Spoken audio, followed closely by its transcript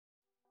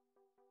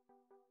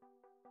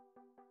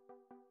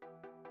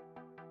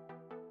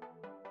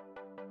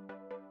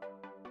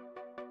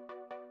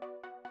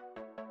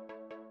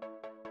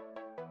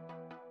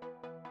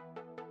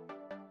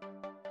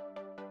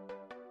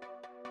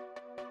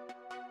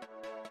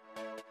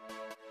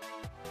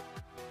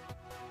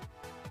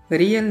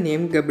Real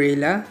name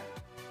Gabriella.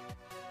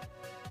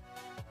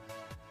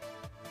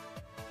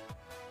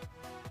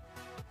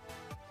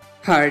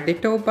 Her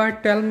date of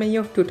birth 12 May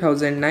of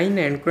 2009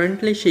 and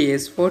currently she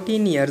is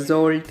 14 years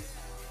old.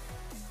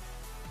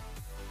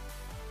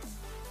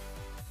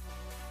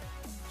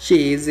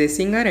 She is a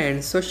singer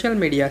and social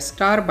media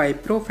star by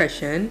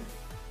profession.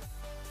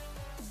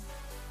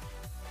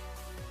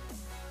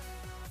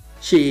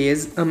 She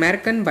is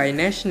American by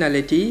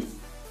nationality.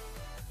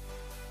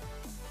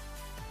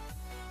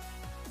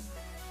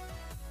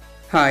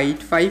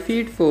 Height 5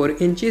 feet 4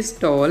 inches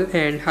tall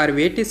and her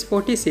weight is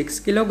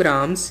 46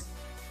 kilograms.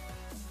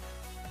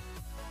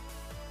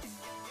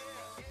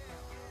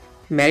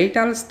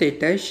 Marital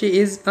status, she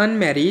is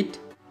unmarried.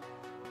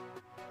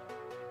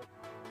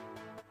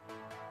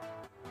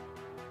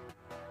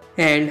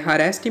 And her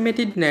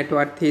estimated net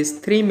worth is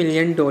 $3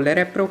 million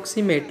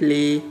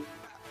approximately.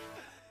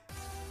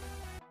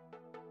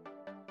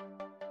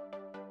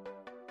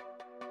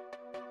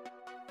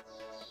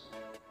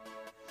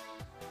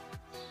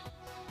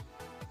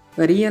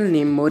 Real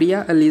name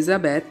Moriah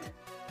Elizabeth.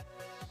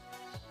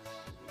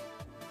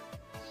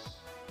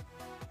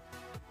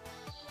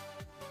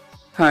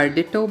 Her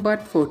date of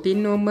birth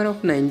 14 November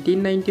of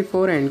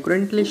 1994 and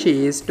currently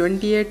she is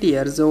 28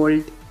 years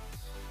old.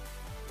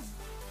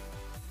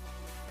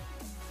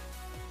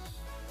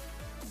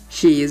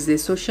 She is a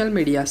social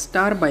media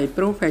star by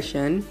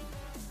profession.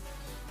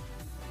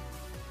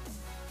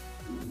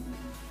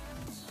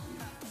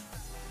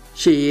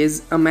 She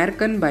is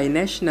American by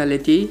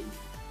nationality.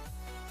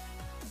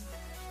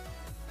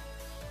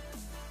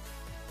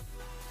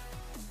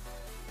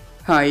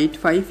 Height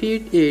 5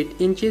 feet 8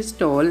 inches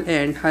tall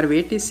and her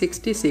weight is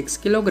 66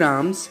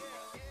 kilograms.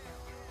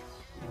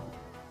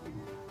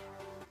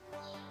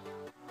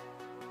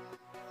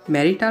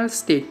 Marital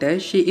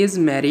status, she is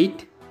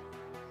married.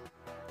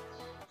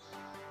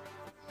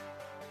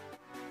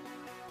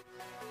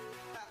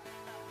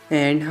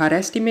 And her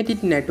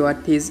estimated net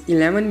worth is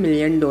 $11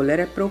 million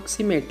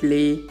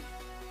approximately.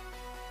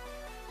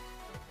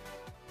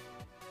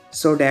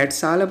 So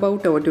that's all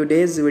about our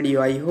today's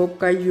video. I hope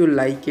guys you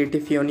like it.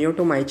 If you're new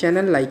to my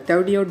channel, like the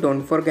video,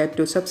 don't forget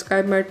to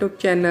subscribe my YouTube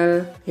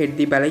channel. Hit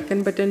the bell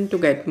icon button to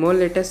get more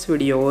latest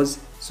videos.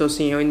 So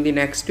see you in the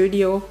next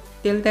video.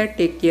 Till that,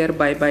 take care,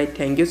 bye bye.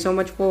 Thank you so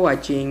much for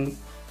watching.